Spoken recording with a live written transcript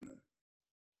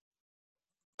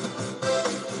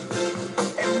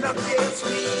gets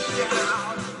me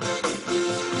down.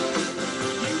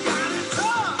 You got it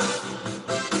tough.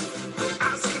 I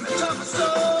seen the toughest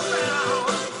around.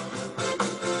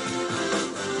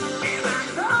 And I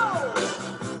know,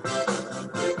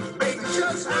 baby,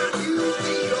 just how you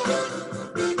feel.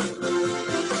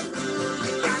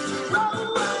 You got to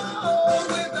roll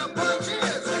with the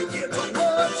punches and get the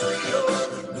words real.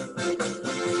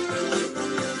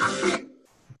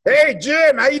 Hey,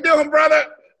 Jim, how you doing, brother?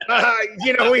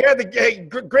 We had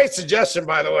the great suggestion,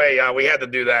 by the way. We had to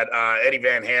do that. Eddie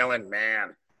Van Halen,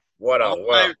 man, what a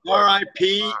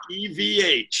R.I.P.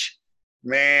 EVH.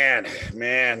 Man.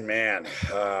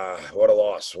 What a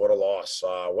loss. What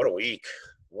a week.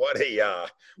 What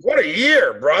a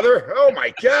year, brother. Oh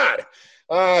my God.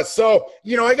 So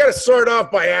I got to start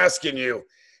off by asking you: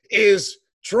 is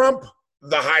Trump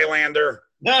the Highlander?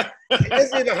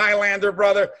 Is he the Highlander,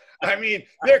 brother? I mean,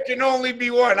 there can only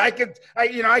be one. I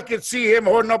could see him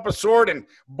holding up a sword and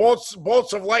bolts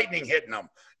of lightning hitting him.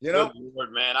 Good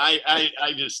Lord, man. I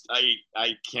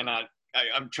cannot.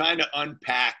 I'm trying to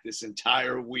unpack this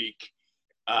entire week.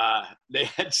 They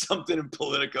had something in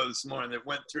Politico this morning that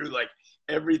went through like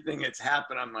everything that's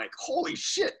happened. I'm like, holy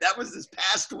shit, that was this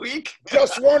past week?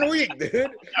 Just 1 week, dude.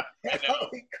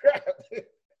 Holy crap.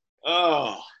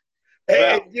 Oh.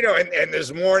 Hey, and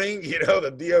this morning,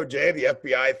 the DOJ, the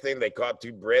FBI thing, they caught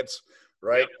 2 Brits,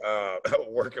 right?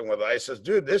 Working with ISIS.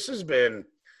 Dude, this has been,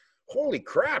 holy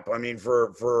crap. I mean,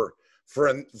 for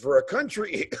a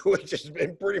country which has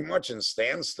been pretty much in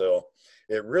standstill,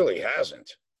 it really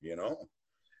hasn't,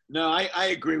 No, I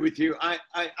agree with you. I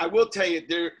will tell you,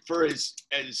 there for as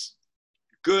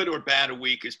good or bad a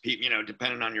week as people,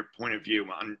 depending on your point of view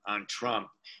on Trump,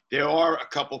 there are a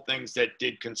couple things that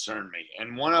did concern me.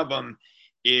 And one of them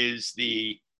is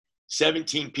the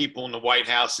 17 people in the White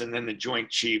House and then the Joint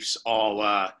Chiefs all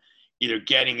either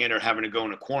getting it or having to go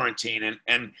into quarantine.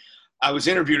 And I was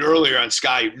interviewed earlier on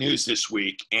Sky News this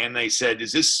week, and they said,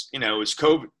 is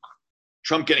COVID,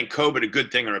 Trump getting COVID a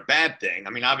good thing or a bad thing?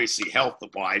 I mean, obviously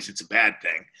health-wise, it's a bad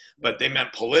thing, but they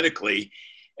meant politically.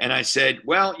 And I said,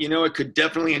 well, it could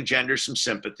definitely engender some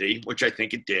sympathy, which I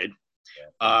think it did.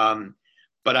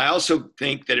 But I also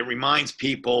think that it reminds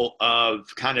people of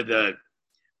kind of the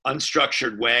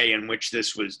unstructured way in which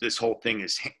this whole thing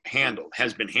has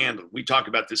been handled. We talked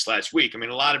about this last week. I mean,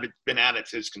 a lot of it's been out of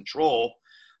his control,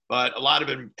 but a lot of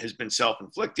it has been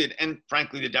self-inflicted. And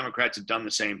frankly, the Democrats have done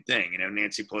the same thing.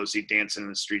 Nancy Pelosi dancing in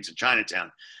the streets of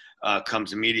Chinatown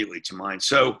comes immediately to mind.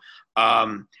 So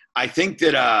I think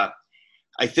that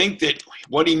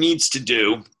what he needs to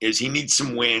do is he needs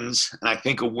some wins. And I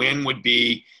think a win would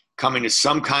be coming to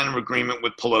some kind of agreement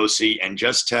with Pelosi and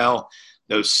just tell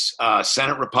those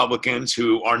Senate Republicans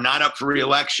who are not up for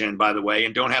re-election, by the way,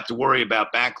 and don't have to worry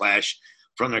about backlash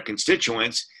from their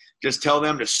constituents, just tell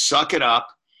them to suck it up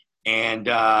and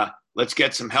let's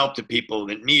get some help to people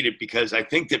that need it. Because I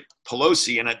think that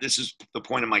Pelosi, and this is the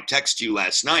point of my text to you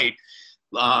last night,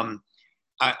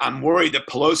 I'm worried that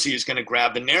Pelosi is going to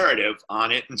grab the narrative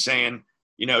on it and saying,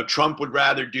 Trump would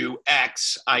rather do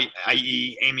X,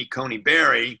 i.e. Amy Coney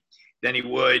Barry, than he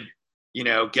would,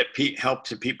 get help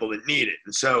to people that need it.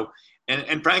 And so,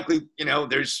 and frankly,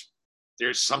 there's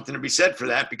something to be said for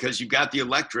that, because you've got the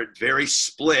electorate very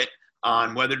split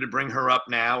on whether to bring her up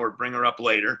now or bring her up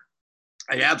later.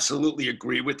 I absolutely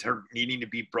agree with her needing to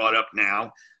be brought up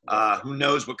now. Who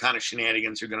knows what kind of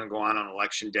shenanigans are going to go on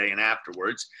election day and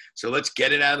afterwards. So let's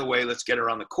get it out of the way. Let's get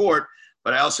her on the court.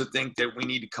 But I also think that we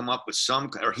need to come up with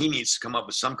he needs to come up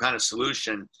with some kind of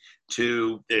solution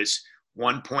to this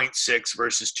 1.6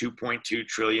 versus $2.2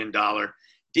 trillion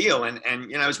deal. And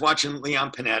I was watching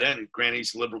Leon Panetta, and granted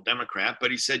he's a liberal Democrat,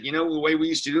 but he said, the way we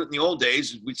used to do it in the old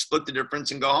days is we'd split the difference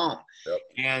and go home. Yep.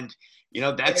 And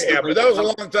that's but that was a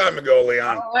long time ago,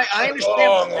 Leon. I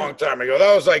understand. Long time ago.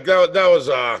 That was that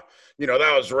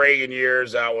was Reagan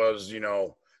years. That was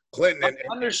Clinton.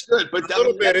 Understood, but a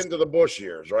little bit into the Bush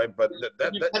years, right? But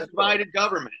that's divided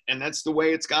government, and that's the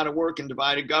way it's got to work in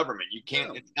divided government. You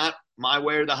can't. It's not my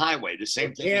way or the highway. The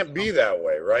same thing. It can't be that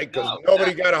way, right? Because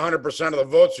nobody got 100% of the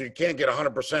votes, so you can't get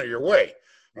 100% of your way.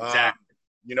 Exactly.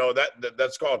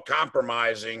 That's called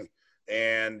compromising.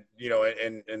 And and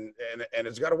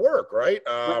it's got to work, right?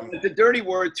 It's a dirty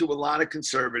word to a lot of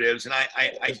conservatives, and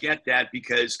I get that,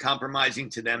 because compromising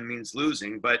to them means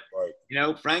losing. But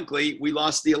right. Frankly, we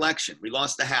lost the election, we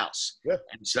lost the House,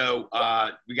 and so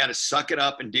we got to suck it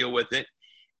up and deal with it.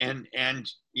 And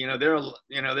there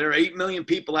are 8 million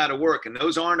people out of work, and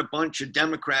those aren't a bunch of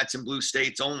Democrats in blue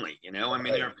states only. There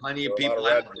are plenty of people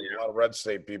out there. A lot of red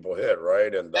state people hit,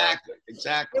 right? And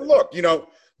exactly. And look,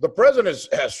 the president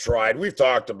has tried. We've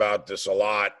talked about this a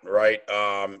lot, right?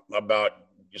 About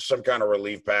some kind of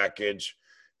relief package.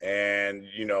 And,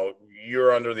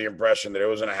 you're under the impression that it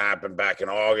was going to happen back in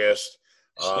August.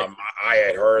 I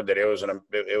had heard that it was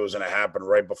going to happen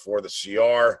right before the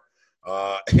CR.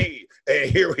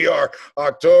 Here we are,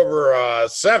 October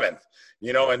 7th,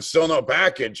 and still no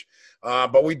package.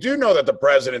 But we do know that the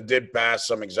president did pass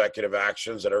some executive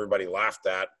actions that everybody laughed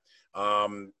at.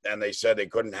 And they said they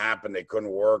couldn't happen, they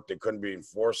couldn't work, they couldn't be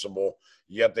enforceable,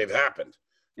 yet they've happened.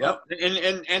 Yep.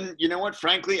 And you know what?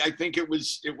 Frankly, I think it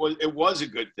was a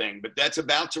good thing, but that's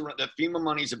about to run. The FEMA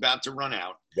money's about to run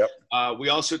out. Yep. We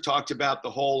also talked about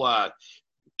the whole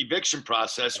eviction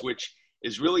process, which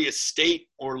is really a state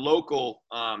or local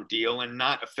deal and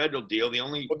not a federal deal. The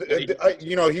only,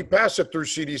 he passed it through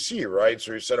CDC, right?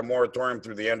 So he set a moratorium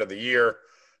through the end of the year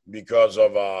because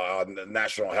of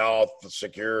national health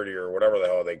security or whatever the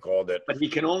hell they called it. But he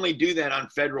can only do that on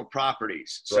federal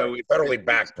properties. So right. Federally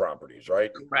backed properties,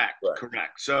 right? Correct.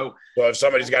 So if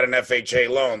somebody's got an FHA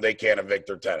loan, they can't evict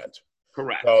their tenant.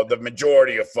 Correct. So the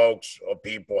majority of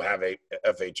people have a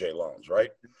FHA loans, right?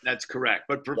 That's correct.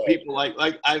 But for people like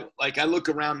I look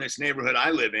around this neighborhood I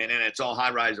live in, and it's all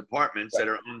high-rise apartments that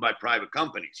are owned by private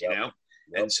companies, Yep.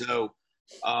 And so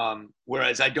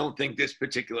whereas I don't think this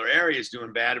particular area is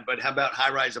doing bad, but how about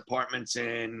high-rise apartments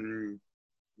in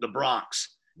the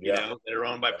Bronx, that are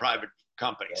owned by private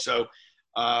companies? So,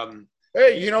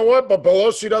 hey, you know what? But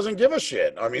Pelosi doesn't give a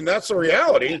shit. I mean, that's the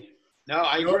reality. No,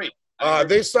 I agree.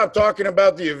 They stopped talking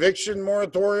about the eviction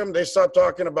moratorium. They stopped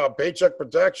talking about paycheck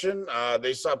protection.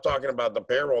 They stopped talking about the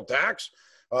payroll tax.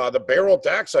 The payroll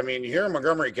tax, I mean, here in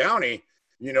Montgomery County,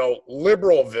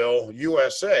 Liberalville,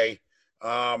 USA,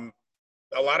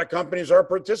 a lot of companies are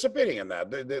participating in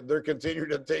that. They're continuing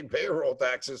to take payroll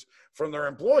taxes from their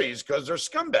employees because they're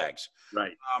scumbags.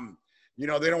 Right. They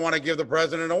don't want to give the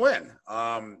president a win.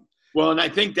 Well, and I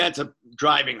think that's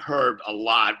driving her a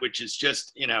lot, which is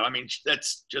just,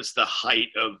 that's just the height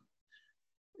of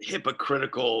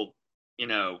hypocritical,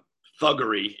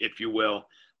 thuggery, if you will.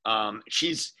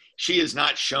 She has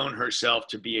not shown herself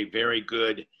to be a very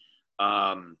good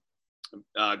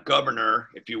governor,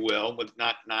 if you will, with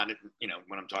not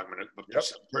when I'm talking about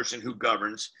a person who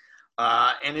governs,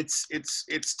 and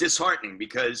it's disheartening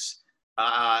because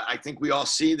I think we all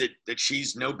see that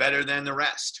she's no better than the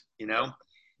rest,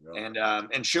 and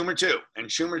Schumer too, and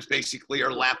Schumer's basically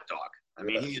her lapdog. I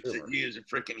mean, he is a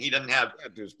freaking. He doesn't have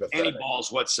any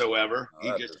balls whatsoever.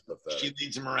 She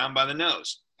leads him around by the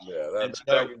nose. Yeah,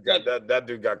 that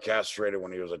dude got castrated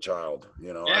when he was a child.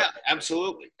 Yeah,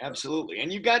 absolutely.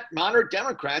 And you've got moderate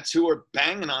Democrats who are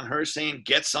banging on her, saying,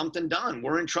 "Get something done.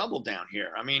 We're in trouble down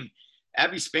here." I mean,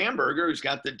 Abby Spanberger, who's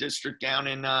got the district down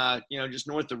in just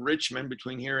north of Richmond,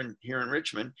 between here and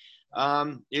Richmond,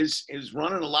 is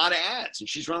running a lot of ads, and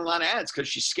she's running a lot of ads because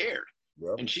she's scared.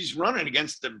 Yep. And she's running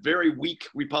against a very weak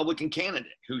Republican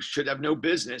candidate who should have no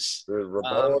business. The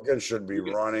Republicans should be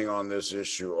running on this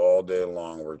issue all day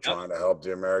long. We're trying to help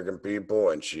the American people,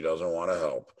 and she doesn't want to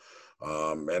help.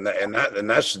 And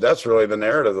that's really the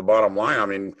narrative. The bottom line. I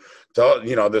mean,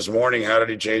 this morning, how did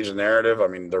he change the narrative? I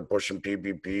mean, they're pushing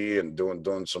PPP and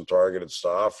doing some targeted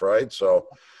stuff, right? So.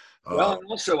 Well, and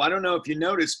also, I don't know if you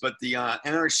noticed, but the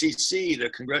NRCC, the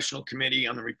Congressional Committee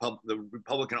on the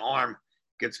Republican arm,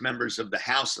 gets members of the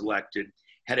House elected,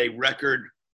 had a record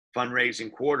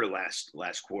fundraising quarter last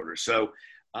quarter. So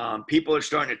people are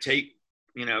starting to take,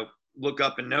 look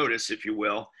up and notice, if you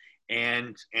will,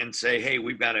 and say, hey,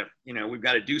 we've got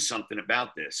to do something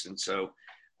about this. And so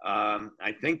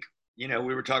I think, we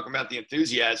were talking about the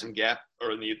enthusiasm gap,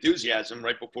 or the enthusiasm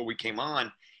right before we came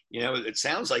on. It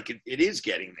sounds like it is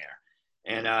getting there,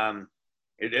 and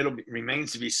it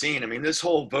remains to be seen. I mean, this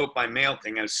whole vote by mail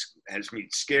thing has me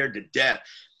scared to death.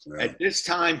 Right. At this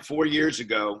time, 4 years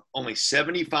ago, only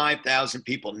 75,000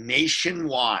 people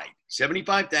nationwide,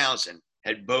 75,000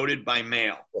 had voted by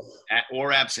mail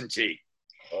or absentee.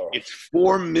 Oh. It's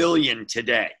 4 million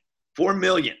today. 4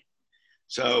 million.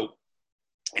 So,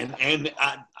 and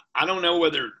I don't know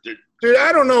whether. Dude,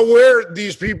 I don't know where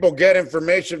these people get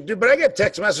information, dude, but I get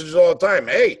text messages all the time.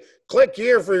 Hey, click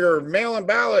here for your mail-in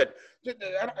ballot.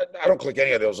 I don't click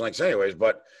any of those links anyways,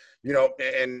 but,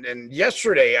 and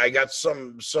yesterday I got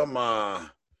some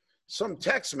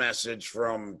text message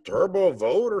from Turbo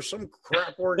Vote or some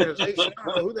crap organization. I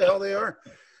don't know who the hell they are.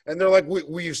 And they're like,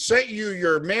 we've sent you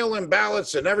your mail-in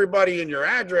ballots and everybody in your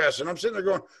address. And I'm sitting there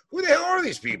going, who the hell are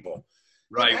these people?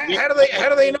 Right. How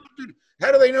do they know, dude?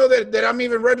 How do they know that I'm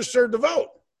even registered to vote?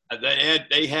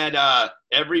 They had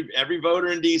every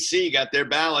voter in D.C. got their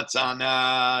ballots on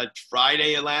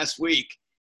Friday of last week,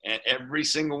 and every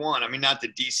single one. I mean, not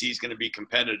that D.C. is going to be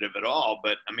competitive at all,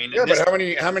 but I mean, yeah. But how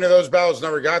many of those ballots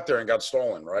never got there and got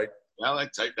stolen, right? Well,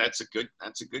 that's a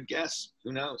good guess.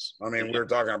 Who knows? I mean, we were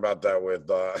talking about that with,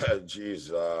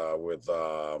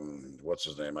 what's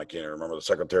his name? I can't even remember, the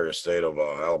Secretary of State of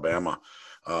Alabama.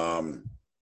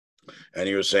 And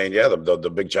he was saying, yeah,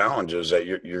 the big challenge is that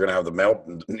you're going to have the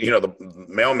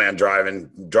mailman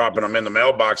dropping them in the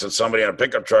mailbox and somebody in a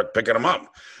pickup truck picking them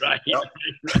up. Right.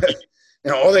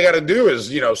 All they got to do is,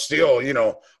 steal,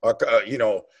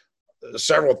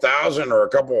 several thousand or a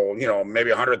couple, maybe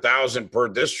 100,000 per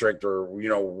district, or,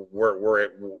 where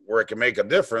it can make a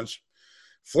difference.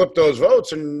 Flip those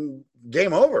votes and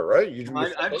game over, right?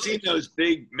 I've seen those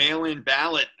big mail-in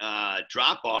ballot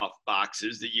drop-off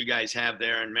boxes that you guys have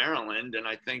there in Maryland, and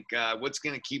I think what's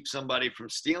going to keep somebody from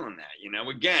stealing that?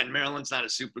 Again, Maryland's not a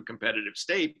super competitive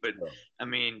state, but I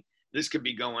mean, this could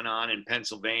be going on in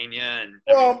Pennsylvania. And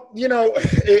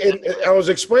I was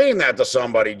explaining that to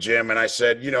somebody, Jim, and I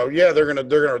said, yeah, they're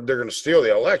gonna steal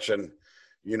the election.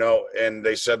 And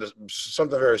they said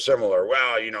something very similar.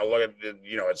 Well, look at,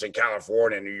 it's in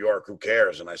California, New York, who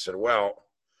cares? And I said, well,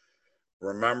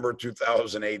 remember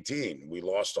 2018, we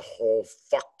lost a whole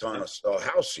fuck ton of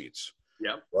House seats.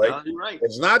 Yep. Right. No, you're right.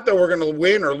 It's not that we're going to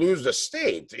win or lose the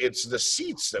state. It's the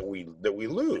seats that we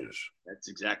lose. That's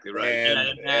exactly right.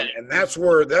 And that's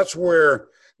where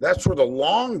the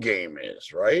long game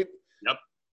is, right? Yep.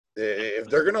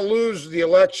 If they're going to lose the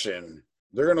election,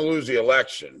 they're going to lose the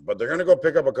election, but they're going to go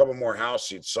pick up a couple more House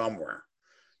seats somewhere,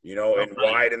 and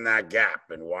widen that gap,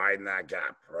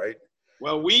 right?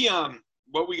 Well,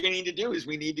 what we need to do is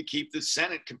we need to keep the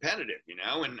Senate competitive,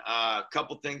 and a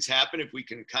couple things happen if we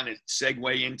can kind of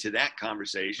segue into that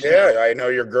conversation. Yeah, I know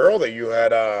your girl that you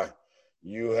had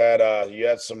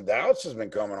some doubts has been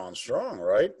coming on strong,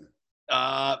 right?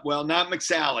 Well, not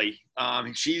McSally.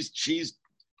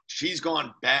 She's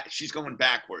gone back. She's going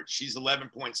backwards. She's 11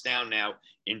 points down now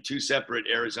in two separate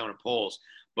Arizona polls.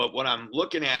 But what I'm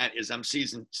looking at is I'm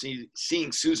seeing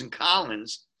Susan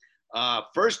Collins,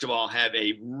 first of all, have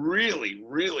a really,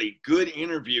 really good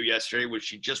interview yesterday, where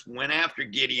she just went after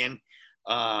Gideon,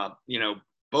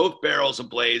 both barrels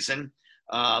ablazing.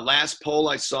 Last poll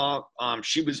I saw,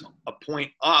 she was a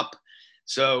point up.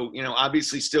 So,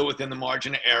 obviously still within the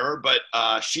margin of error, but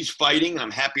she's fighting.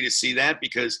 I'm happy to see that,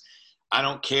 because I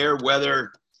don't care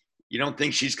whether you don't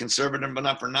think she's conservative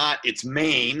enough or not. It's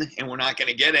Maine, and we're not going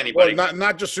to get anybody. Well,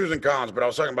 not just Susan Collins, but I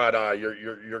was talking about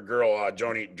your girl,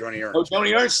 Joni Ernst. Oh,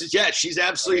 Joni Ernst she's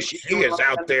absolutely. She is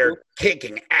out there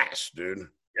kicking ass, dude.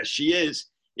 Yes, she is.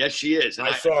 Yes, she is. And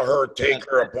I saw her take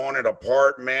her opponent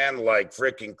apart, man, like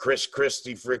freaking Chris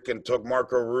Christie freaking took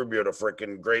Marco Rubio to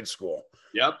freaking grade school.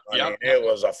 Yep. I mean, it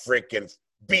was a freaking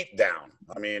beatdown.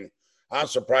 I mean, I'm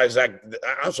surprised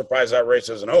that race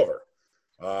isn't over.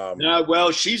 No, well,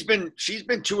 she's been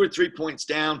 2 or 3 points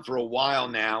down for a while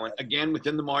now, and again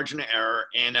within the margin of error.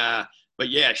 And but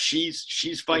yeah,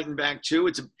 she's fighting back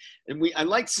too. I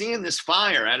like seeing this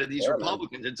fire out of these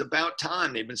Republicans. Man. It's about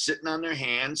time. They've been sitting on their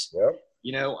hands. Yep.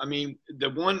 I mean,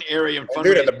 the one area in front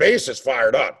of me, the base is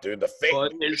fired up, dude. The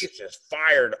base is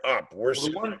fired up.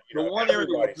 The one area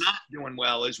we're not doing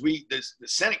well is the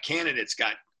Senate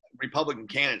Republican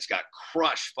candidates got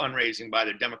crushed fundraising by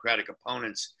their Democratic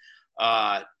opponents.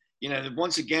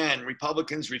 Once again,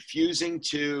 Republicans refusing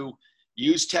to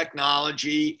use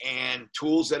technology and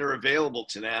tools that are available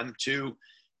to them to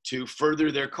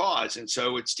further their cause. And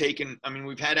so it's taken,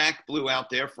 we've had Act Blue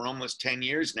out there for almost 10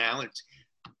 years now. It's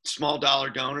small dollar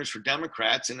donors for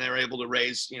Democrats, and they're able to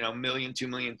raise, $1 million, $2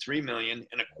 million, $3 million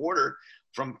in a quarter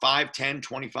from $5, $10,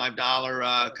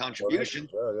 $25 contributions.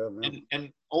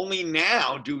 And only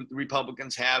now do the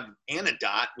Republicans have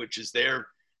Anadot, which is their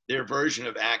version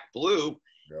of Act Blue.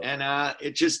 And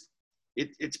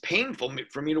it's painful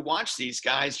for me to watch these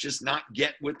guys just not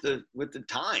get with the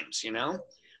times,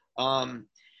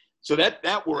 So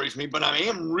that worries me, but I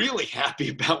am really happy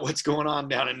about what's going on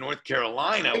down in North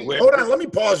Carolina. Hold on, let me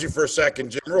pause you for a second,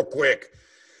 Jim, real quick,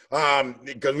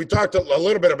 because we talked a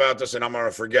little bit about this, and I'm going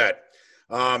to forget.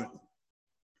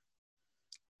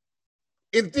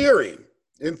 In theory,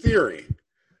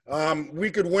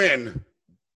 we could win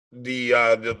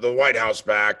the White House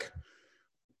back.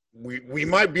 We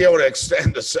might be able to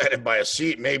extend the Senate by a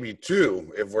seat, maybe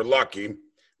two, if we're lucky,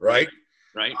 right?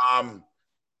 Right.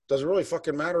 Does it really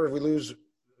fucking matter if we lose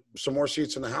some more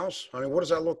seats in the House? I mean, what does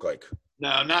that look like?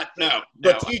 No.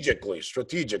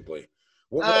 Strategically.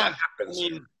 What happens?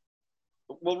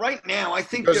 Well, right now, I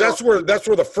think because that's where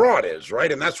the fraud is,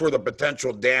 right? And that's where the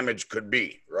potential damage could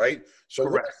be, right? So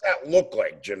correct. What does that look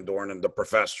like, Jim Dornan, the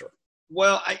professor?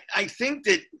 Well, I think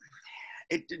that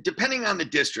depending on the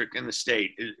district and the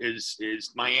state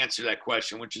is my answer to that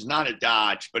question, which is not a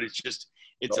dodge, but it's just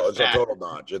It's No, a it's a fact. total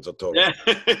dodge. It's a total. Yeah.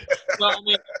 Well, I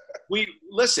mean, we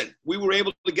were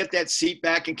able to get that seat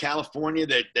back in California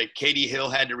that Katie Hill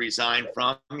had to resign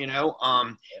from.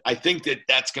 I think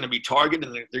that's going to be targeted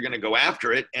and they're going to go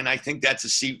after it. And I think that's a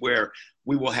seat where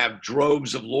we will have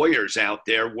droves of lawyers out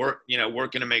there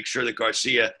working to make sure that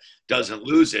Garcia doesn't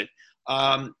lose it.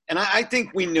 And I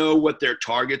think we know what their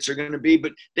targets are going to be,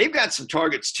 but they've got some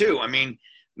targets too. I mean,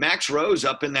 Max Rose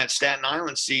up in that Staten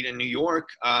Island seat in New York.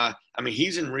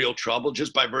 He's in real trouble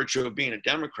just by virtue of being a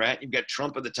Democrat. You've got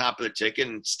Trump at the top of the ticket,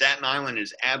 and Staten Island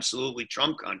is absolutely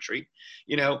Trump country.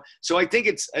 So I think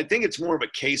it's more of a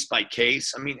case by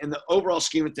case. I mean, in the overall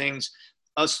scheme of things,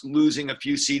 us losing a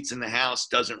few seats in the House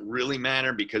doesn't really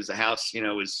matter because the House,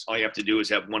 is all you have to do is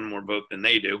have one more vote than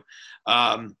they do,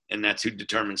 and that's who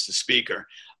determines the Speaker,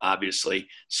 obviously.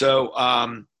 So.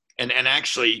 And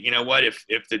actually, you know what? If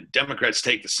the Democrats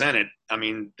take the Senate, I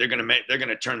mean, they're going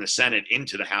to turn the Senate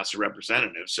into the House of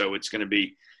Representatives. So it's going to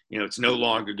be, it's no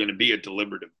longer going to be a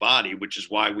deliberative body, which is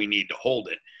why we need to hold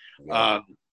it. Yeah.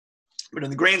 But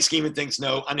in the grand scheme of things,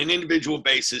 no. On an individual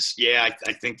basis, yeah,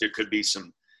 I think there could be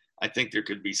some. I think there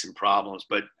could be some problems,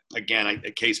 but again, a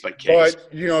case by case.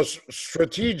 But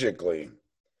strategically,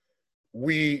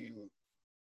 we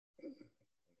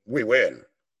win.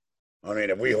 I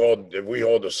mean, if we hold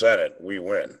the Senate, we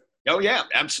win. Oh yeah,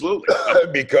 absolutely.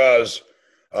 Because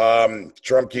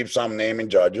Trump keeps on naming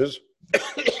judges.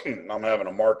 I'm having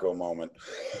a Marco moment.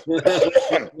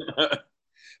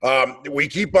 We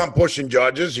keep on pushing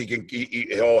judges.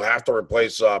 He'll have to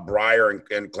replace Breyer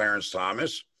and Clarence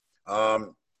Thomas.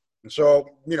 So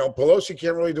Pelosi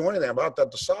can't really do anything about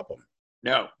that to stop him.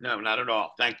 No, not at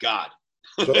all. Thank God.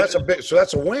 So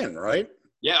that's a win, right?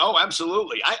 Yeah. Oh,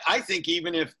 absolutely. I think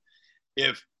even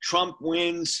if Trump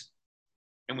wins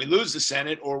and we lose the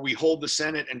Senate, or we hold the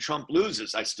Senate and Trump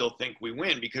loses, I still think we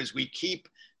win because we keep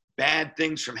bad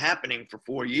things from happening for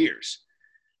 4 years.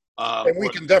 And we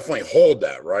can definitely hold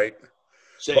that, right?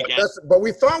 But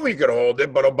we thought we could hold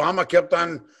it, but Obama kept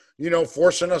on,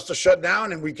 forcing us to shut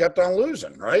down, and we kept on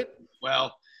losing, right?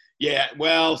 Well, yeah.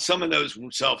 Well, some of those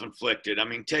were self-inflicted. I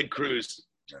mean, Ted Cruz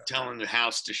telling the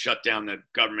House to shut down the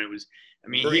government was –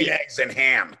 green eggs and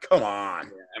ham. Come on.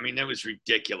 I mean, that was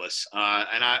ridiculous.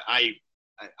 And I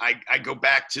go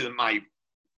back to my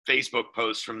Facebook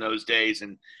posts from those days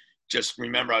and just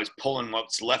remember I was pulling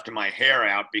what's left of my hair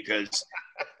out because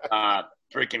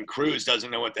freaking Cruz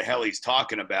doesn't know what the hell he's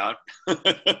talking about.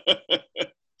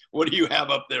 What do you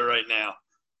have up there right now?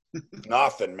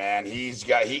 Nothing, man.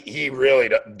 He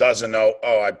really doesn't know.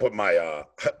 Oh, I put my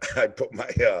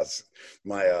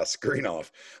screen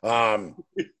off.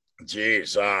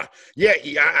 Jeez. Yeah,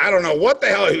 I don't know what the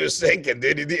hell he was thinking.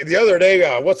 The other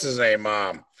day, what's his name?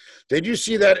 Did you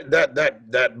see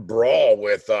that brawl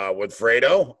with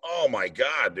Fredo? Oh my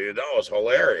God, dude, that was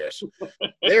hilarious.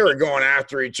 They were going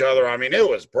after each other. I mean, it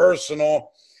was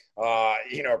personal.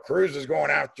 Cruz is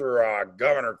going after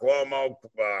Governor Cuomo.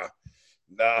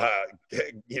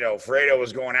 Fredo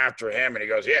was going after him, and he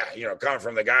goes, yeah, coming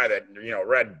from the guy that,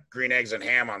 read green eggs and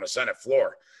ham on the Senate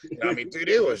floor. I mean, dude,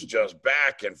 it was just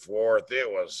back and forth. It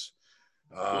was.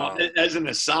 Well, as an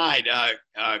aside,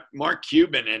 Mark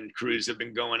Cuban and Cruz have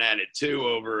been going at it too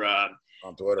over on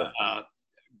Twitter.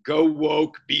 Go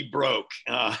woke, be broke,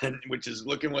 which is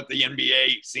looking what the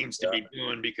NBA seems to be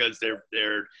doing because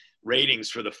their ratings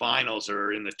for the finals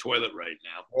are in the toilet right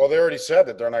now. Well, they already said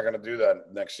that they're not going to do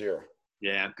that next year.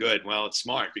 Yeah, good. Well, it's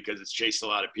smart because it's chased a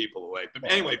lot of people away.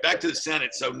 But anyway, back to the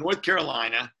Senate. So North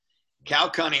Carolina, Cal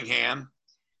Cunningham,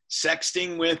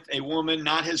 sexting with a woman,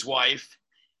 not his wife,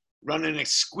 running a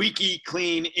squeaky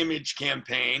clean image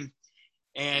campaign.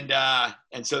 And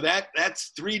so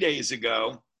that's 3 days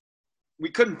ago. We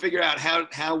couldn't figure out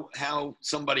how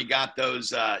somebody got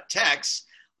those texts.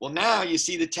 Well, now you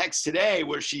see the text today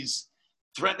where she's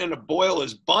threatening to boil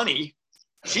his bunny.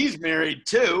 She's married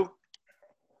too.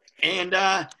 And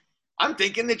I'm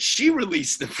thinking that she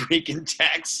released the freaking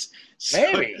text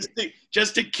Maybe.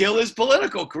 just to kill his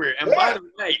political career. And by the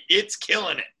way, it's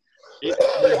killing it.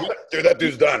 Dude, that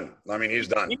dude's done. I mean, he's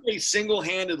done. He may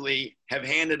single-handedly have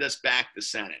handed us back the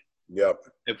Senate. Yep.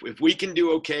 If we can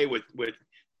do okay with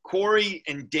Corey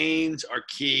and Daines are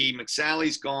key.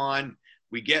 McSally's gone.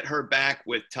 We get her back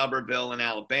with Tuberville in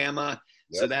Alabama.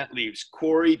 Yep. So that leaves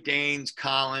Corey, Daines,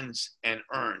 Collins, and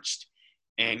Ernst.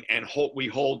 And we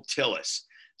hold Tillis.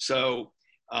 So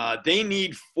they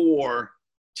need 4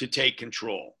 to take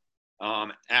control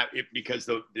because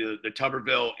the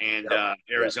Tuberville and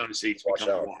Arizona seats become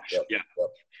a wash. Yep.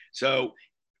 So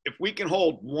if we can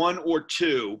hold 1 or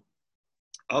 2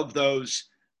 of those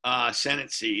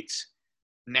Senate seats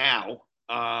now,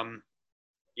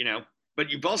 but but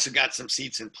you've also got some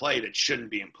seats in play that shouldn't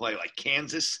be in play, like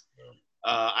Kansas.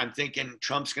 I'm thinking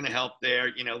Trump's going to help there.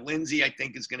 You know, Lindsey, I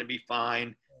think, is going to be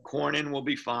fine. Cornyn will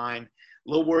be fine. A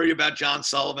little worried about John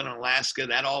Sullivan in Alaska.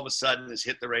 That all of a sudden has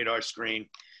hit the radar screen.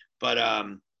 But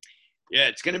yeah,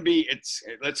 it's going to be.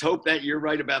 Let's hope that you're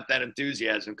right about that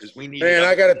enthusiasm, because we need. Man,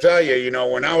 I got to tell you, you know,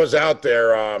 when I was out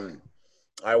there,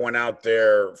 I went out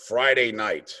there Friday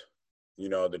night, you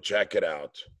know, to check it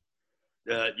out.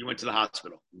 You went to the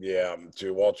hospital. Yeah,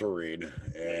 to Walter Reed,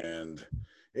 and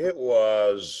it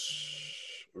was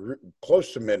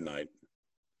close to midnight.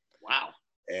 Wow.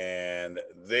 And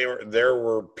there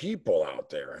were people out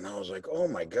there, and I was like, oh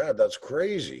my God, that's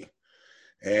crazy.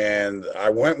 And I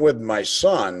went with my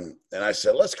son, and I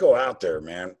said, let's go out there,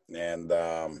 man. And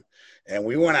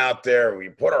we went out there. We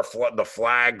put the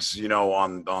flags, you know,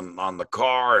 on the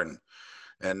car,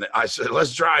 and I said,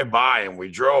 let's drive by. And we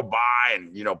drove by,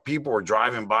 and, you know, people were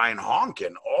driving by and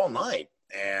honking all night.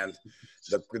 And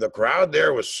the crowd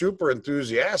there was super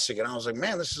enthusiastic. And I was like,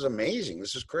 man, this is amazing.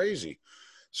 This is crazy.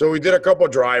 So we did a couple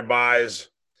of drive-bys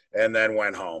and then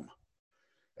went home.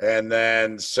 And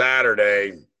then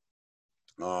Saturday,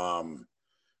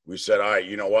 we said, all right,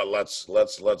 you know what, let's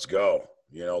go.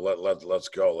 You know, let's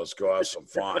go. Let's go have some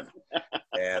fun.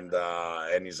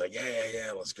 And he's like,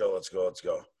 yeah, let's go.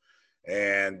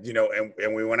 And, you know,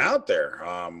 and we went out there.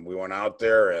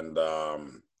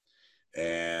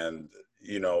 And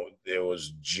you know, it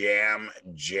was jam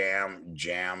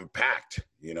packed,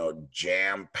 you know,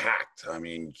 jam packed. I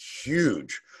mean,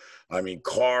 huge. I mean,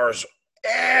 cars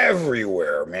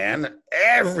everywhere, man,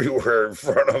 everywhere in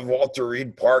front of Walter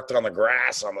Reed, parked on the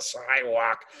grass, on the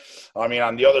sidewalk. I mean,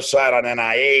 on the other side on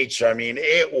NIH. I mean,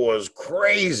 it was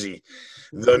crazy.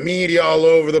 The media all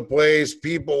over the place,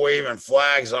 people waving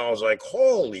flags. I was like,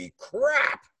 holy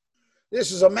crap,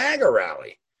 this is a MAGA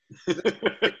rally.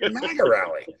 MAGA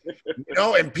rally, you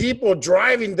know, and people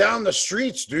driving down the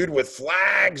streets, dude, with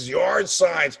flags, yard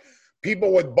signs,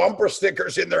 people with bumper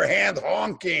stickers in their hand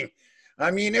honking. I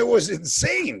mean, it was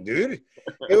insane, dude.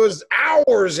 It was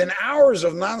hours and hours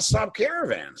of nonstop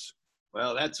caravans.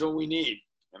 Well, that's what we need.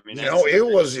 I mean, you know, it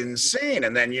was insane.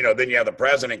 And then, you know, then you have the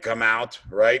president come out,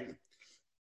 right?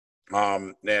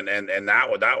 And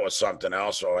that was something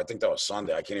else. So I think that was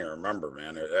Sunday. I can't even remember,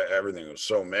 man. Everything was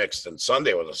so mixed. And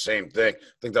Sunday was the same thing.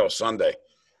 I think that was Sunday.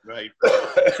 Right.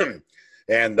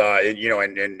 And you know,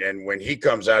 and when he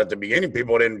comes out at the beginning,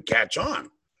 people didn't catch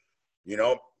on, you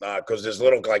know, because this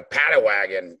little like paddy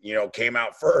wagon, you know, came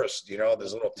out first, you know,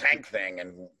 this little tank thing,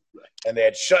 and they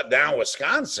had shut down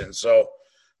Wisconsin. So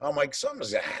I'm like,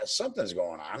 something's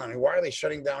going on. I mean, why are they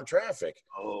shutting down traffic?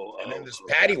 And then this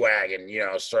paddy wagon, you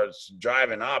know, starts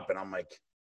driving up, and I'm like,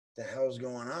 what the hell is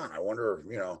going on? I wonder,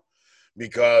 you know,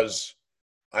 because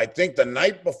I think the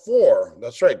night before,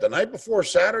 that's right, the night before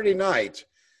Saturday night,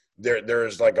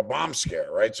 there's like a bomb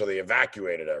scare, right? So they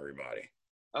evacuated everybody.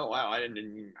 Oh, wow. I didn't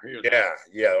even hear that.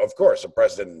 Yeah, of course. The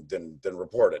press didn't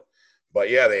report it. But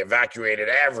yeah, they evacuated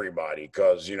everybody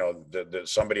because, you know,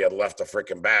 somebody had left a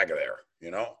freaking bag there,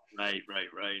 you know? Right.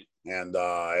 And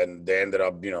they ended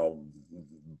up, you know,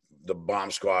 the bomb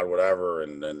squad, whatever,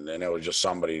 and it was just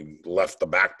somebody left the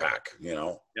backpack, you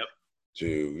know? Yep. To,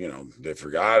 you know, they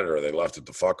forgot it or they left it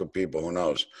to fuck with people, who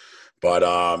knows? But,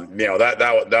 you know, that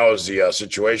was the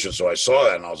situation. So I saw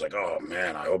that and I was like, oh,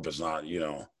 man, I hope it's not, you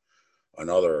know,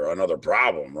 another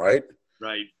problem, right?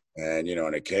 Right. And, you know,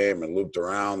 and it came and looped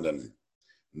around, and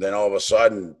then all of a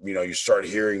sudden, you know, you start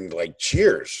hearing like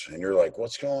cheers, and you're like,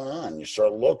 what's going on? You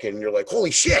start looking, and you're like,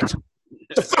 holy shit,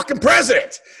 the fucking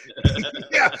president.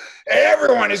 Yeah. And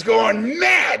everyone is going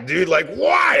mad, dude, like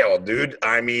wild, dude.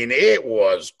 I mean, it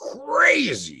was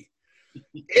crazy.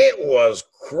 It was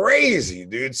crazy,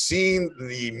 dude, seeing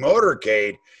the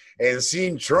motorcade and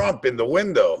seeing Trump in the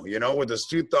window, you know, with his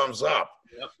two thumbs up.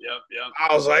 Yep.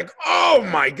 I was like, oh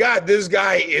my God, this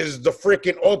guy is the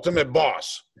freaking ultimate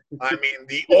boss. I mean,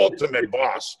 the ultimate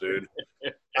boss, dude.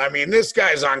 I mean, this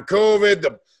guy's on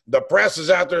COVID. The press is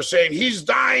out there saying he's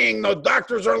dying. The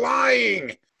doctors are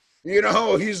lying. You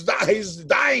know, he's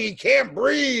dying. He can't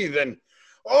breathe. And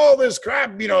all this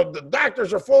crap, you know, the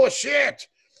doctors are full of shit.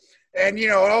 And, you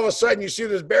know, all of a sudden you see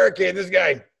this barricade, this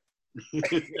guy, you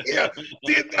know,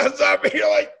 thumbs up, and you're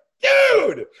like,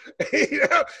 dude, you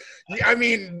know, I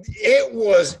mean, it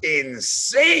was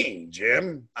insane,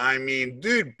 Jim. I mean,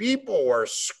 dude, people were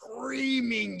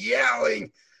screaming,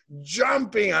 yelling,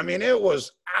 jumping. I mean, it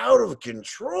was out of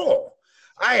control.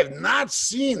 I have not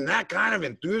seen that kind of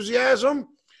enthusiasm.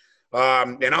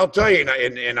 And I'll tell you,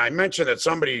 and I mentioned that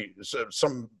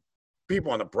some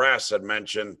people in the press had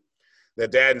mentioned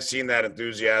that they hadn't seen that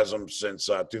enthusiasm since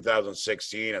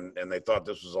 2016, and they thought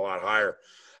this was a lot higher.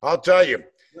 I'll tell you,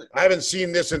 I haven't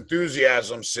seen this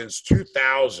enthusiasm since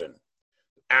 2000,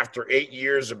 after 8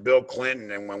 years of Bill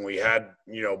Clinton and when we had,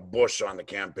 Bush on the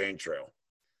campaign trail.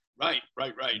 Right.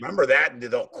 Remember that?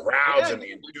 The crowds and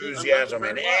the I enthusiasm,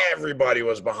 and remember very well. everybody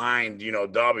was behind,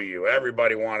 W.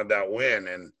 Everybody wanted that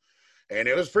win, and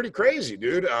it was pretty crazy,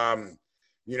 dude. And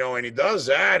he does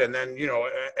that, and then,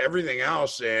 everything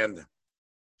else, and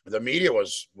the media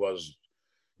was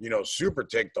super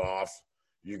ticked off.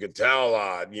 You could tell,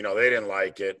 they didn't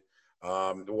like it.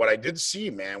 What I did see,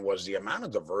 man, was the amount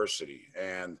of diversity,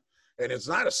 and it's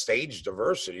not a staged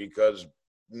diversity because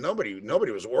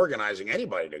nobody was organizing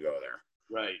anybody to go there.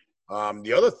 Right.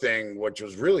 The other thing, which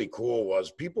was really cool,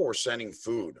 was people were sending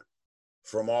food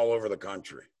from all over the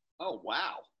country. Oh,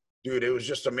 wow. Dude, it was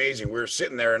just amazing. We were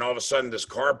sitting there, and all of a sudden this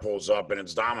car pulls up, and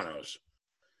it's Domino's.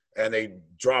 And they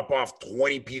drop off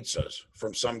 20 pizzas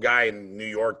from some guy in New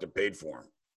York that paid for them.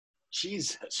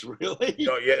 Jesus, really?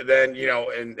 Then,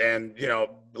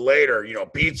 later,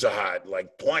 Pizza Hut,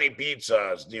 like 20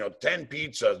 pizzas, 10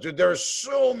 pizzas. Dude, there are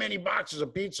so many boxes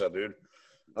of pizza, dude.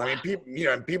 Wow. I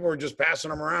mean, people were just passing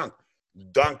them around.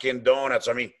 Dunkin' Donuts.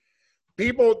 I mean,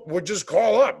 people would just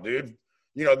call up, dude.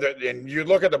 And you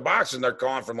look at the boxes, and they're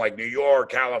calling from like New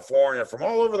York, California, from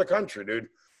all over the country, dude.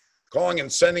 Calling and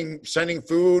sending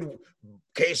food,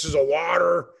 cases of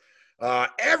water,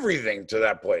 everything to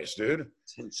that place, dude.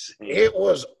 It's insane. It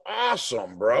was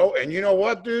awesome, bro. And you know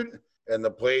what, dude? And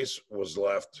the place was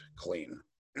left clean.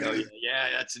 Oh,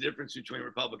 yeah, that's the difference between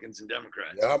Republicans and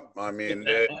Democrats. Yep. I mean,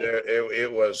 it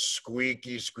was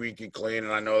squeaky clean.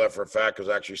 And I know that for a fact because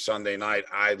actually Sunday night,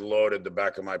 I loaded the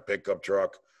back of my pickup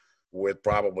truck with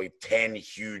probably 10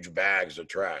 huge bags of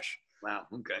trash. Wow.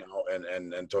 Okay.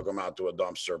 And took them out to a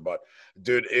dumpster. But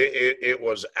dude, it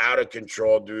was out of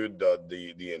control, dude.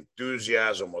 The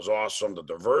enthusiasm was awesome. The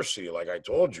diversity, like I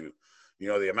told you,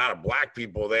 the amount of black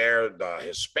people there, the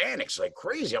Hispanics, like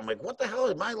crazy. I'm like, what the hell?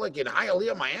 Am I like in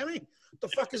Hialeah, Miami? What the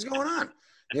fuck is going on?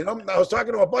 I was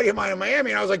talking to a buddy of mine in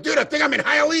Miami, and I was like, dude, I think I'm in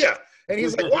Hialeah. And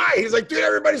he's like, why? He's like, dude,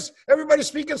 everybody's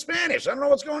speaking Spanish. I don't know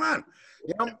what's going on.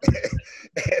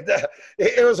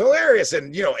 It was hilarious.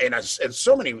 And, and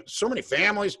so many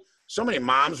families, so many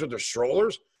moms with their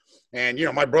strollers. And,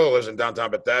 my brother lives in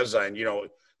downtown Bethesda, and,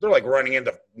 they're like running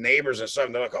into neighbors and stuff.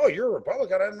 And they're like, oh, you're a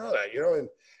Republican? I didn't know that, and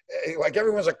like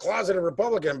everyone's a closeted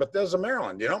Republican in Bethesda,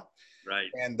 Maryland, Right.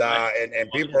 And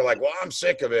people are like, well, I'm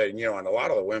sick of it. And, and a lot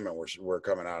of the women were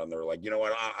coming out, and they're like, you know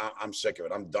what? I'm sick of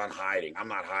it. I'm done hiding. I'm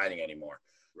not hiding anymore.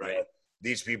 Right.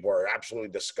 These people are absolutely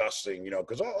disgusting,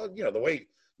 because the way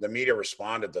the media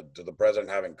responded to the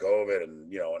president having COVID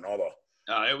and, and all the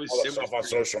stuff on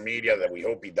social media that we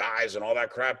hope he dies and all that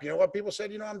crap. You know what? People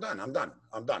said, I'm done.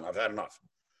 I've had enough.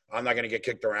 I'm not going to get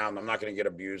kicked around. I'm not going to get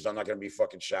abused. I'm not going to be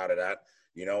fucking shouted at,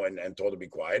 and told to be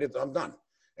quiet. I'm done.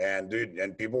 And dude,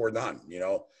 and people were done,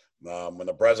 when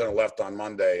the president left on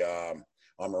Monday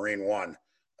on Marine One,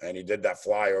 and he did that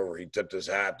flyover, he tipped his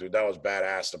hat, dude, that was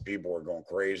badass. The people were going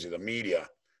crazy. The media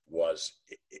was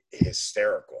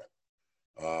hysterical.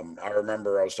 I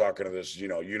remember I was talking to this,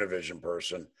 Univision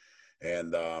person,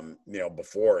 and,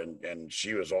 before, and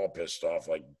she was all pissed off,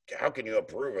 like, how can you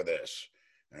approve of this?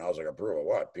 And I was like, approve of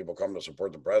what? People come to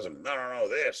support the president. No,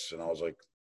 this. And I was like,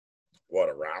 what,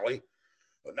 a rally?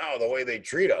 But no, the way they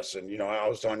treat us. And, I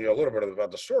was telling you a little bit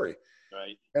about the story.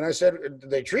 Right. And I said,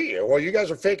 they treat you. Well, you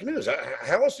guys are fake news.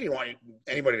 How else do you want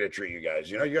anybody to treat you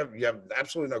guys? You have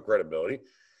absolutely no credibility.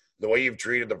 The way you've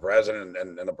treated the president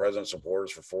and the president's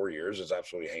supporters for 4 years is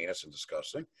absolutely heinous and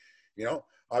disgusting.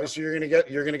 Obviously you're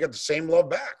going to get the same love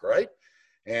back. Right.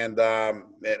 And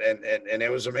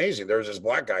it was amazing. There was this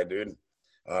black guy, dude,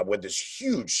 with this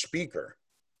huge speaker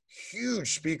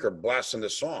blasting the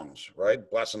songs, right?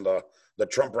 Blasting the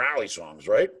Trump rally songs,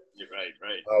 right?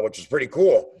 Right. Which is pretty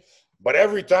cool. But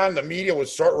every time the media would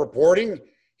start reporting,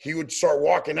 he would start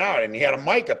walking out, and he had a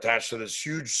mic attached to this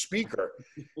huge speaker.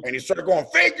 And he started going,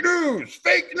 fake news,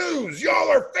 y'all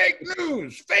are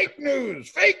fake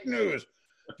news.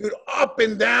 Dude, up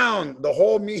and down the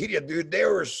whole media, dude, they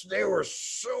were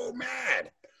so mad.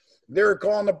 They were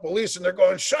calling the police, and they're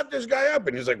going, shut this guy up.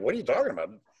 And he's like, what are you talking about?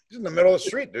 He's in the middle of the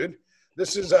street, dude.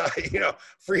 This is,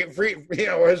 free,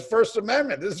 his First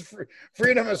Amendment. This is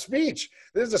freedom of speech.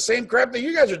 This is the same crap that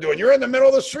you guys are doing. You're in the middle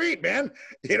of the street, man.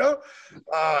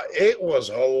 It was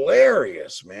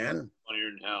hilarious, man. Funnier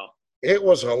than hell. It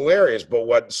was hilarious.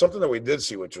 But something that we did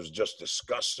see, which was just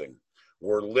disgusting,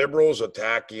 were liberals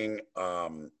attacking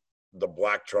the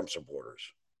black Trump supporters.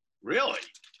 Really?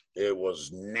 It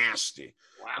was nasty.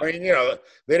 Wow. I mean,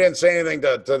 they didn't say anything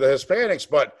to the Hispanics,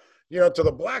 but to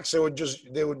the blacks,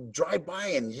 they would drive by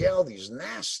and yell these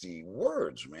nasty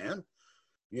words, man.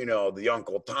 the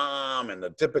Uncle Tom and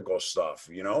the typical stuff,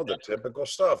 the typical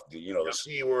stuff, the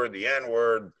C word, the N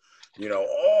word,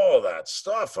 all that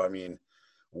stuff. I mean,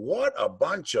 what a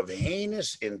bunch of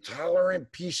heinous,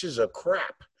 intolerant pieces of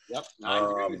crap. Yep. I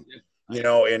agree with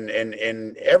you.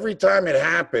 And every time it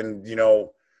happened,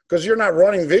 because you're not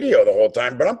running video the whole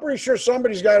time, but I'm pretty sure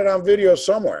somebody's got it on video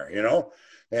somewhere,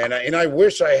 and I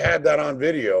wish I had that on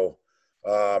video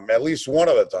at least one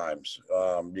of the times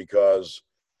because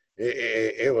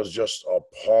it was just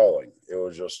appalling. It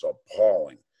was just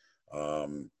appalling.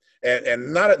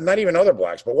 And not even other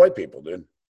blacks, but white people, dude.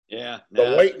 Yeah.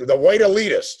 The white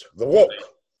elitist, the woke,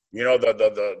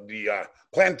 the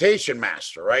plantation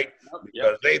master, right?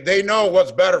 Because they know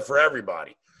what's better for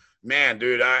everybody. Man,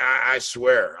 dude, I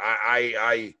swear,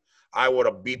 I would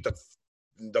have beat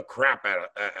the crap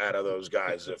out of those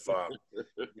guys if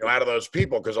out of those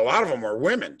people, because a lot of them are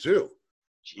women too.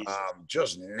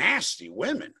 Just nasty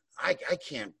women. I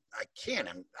can't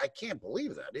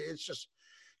believe that.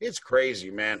 It's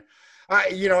crazy, man.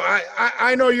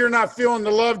 I know you're not feeling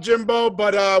the love, Jimbo,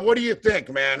 but what do you think,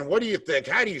 man? What do you think?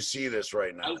 How do you see this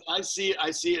right now? I see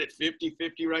it at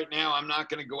 50-50 right now. I'm not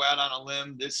going to go out on a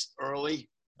limb this early.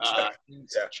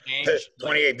 Change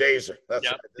 28 days. That's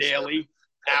daily,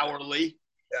 hourly.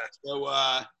 Yeah. So,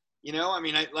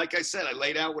 like I said, I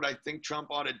laid out what I think Trump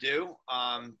ought to do.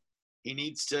 He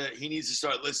needs to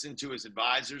start listening to his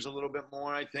advisors a little bit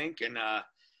more, I think, and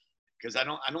because I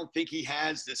don't think he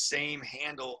has the same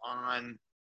handle on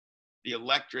the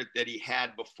electorate that he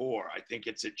had before. I think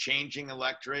it's a changing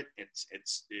electorate. It's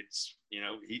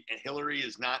Hillary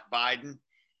is not Biden,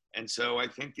 and so I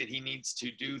think that he needs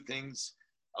to do things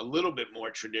a little bit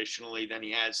more traditionally than he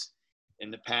has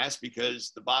in the past,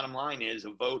 because the bottom line is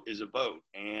a vote is a vote,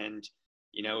 and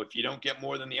if you don't get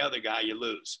more than the other guy, you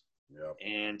lose. Yep.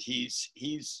 And he's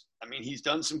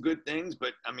done some good things,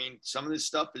 but some of this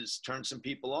stuff has turned some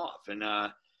people off, and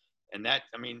that,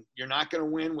 you're not going to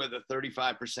win with a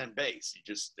 35% base.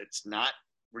 It's not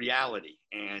reality.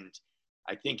 And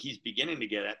I think he's beginning to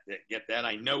get that.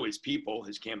 I know his people,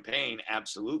 his campaign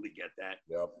absolutely get that.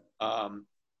 Yep.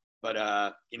 But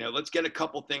let's get a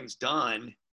couple things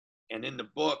done and in the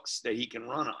books that he can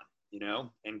run on,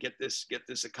 and get this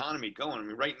economy going.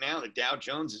 Right now the Dow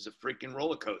Jones is a freaking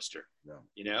roller coaster.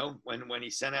 Yeah. When he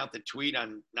sent out the tweet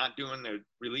on not doing the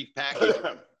relief package,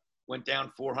 went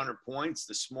down 400 points.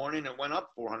 This morning it went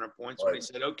up 400 points when he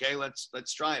said, okay, let's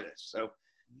try this.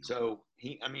 So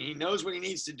he knows what he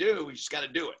needs to do. We just got to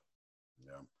do it.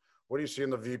 Yeah. What do you see in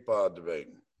the Veep debate?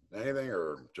 Anything,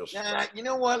 or just? Yeah, you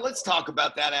know what? Let's talk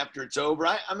about that after it's over.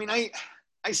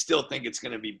 I still think it's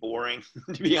going to be boring,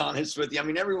 to be honest with you.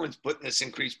 Everyone's putting this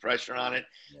increased pressure on it.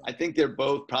 Yeah. I think they're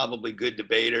both probably good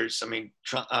debaters.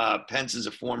 Pence is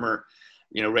a former,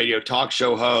 radio talk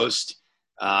show host.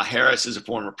 Harris is a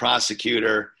former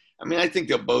prosecutor. I think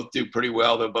they'll both do pretty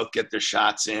well. They'll both get their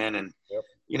shots in, and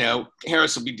yep.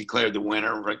 Harris will be declared the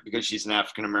winner, right, because she's an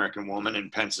African-American woman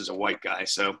and Pence is a white guy.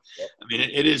 So, yep.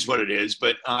 It is what it is.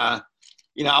 But, I'll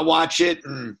watch it,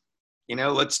 and,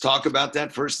 let's talk about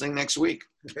that first thing next week.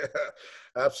 Yeah,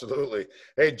 absolutely.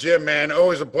 Hey, Jim, man,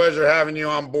 always a pleasure having you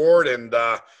on board. And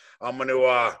I'm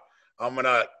gonna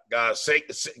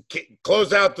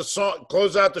close out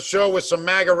the show with some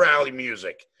MAGA rally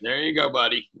music. There you go,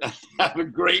 buddy. Have a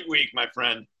great week, my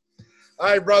friend. All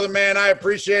right, brother, man. I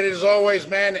appreciate it as always,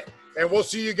 man. And we'll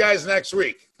see you guys next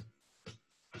week.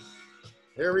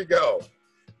 Here we go.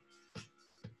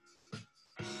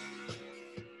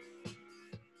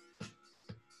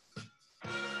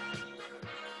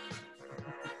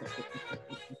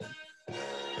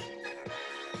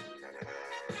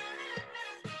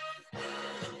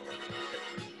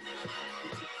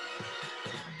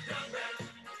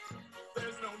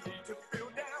 There's no need to feel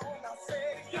down. I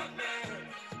say, young man,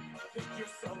 pick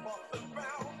yourself off the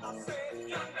ground.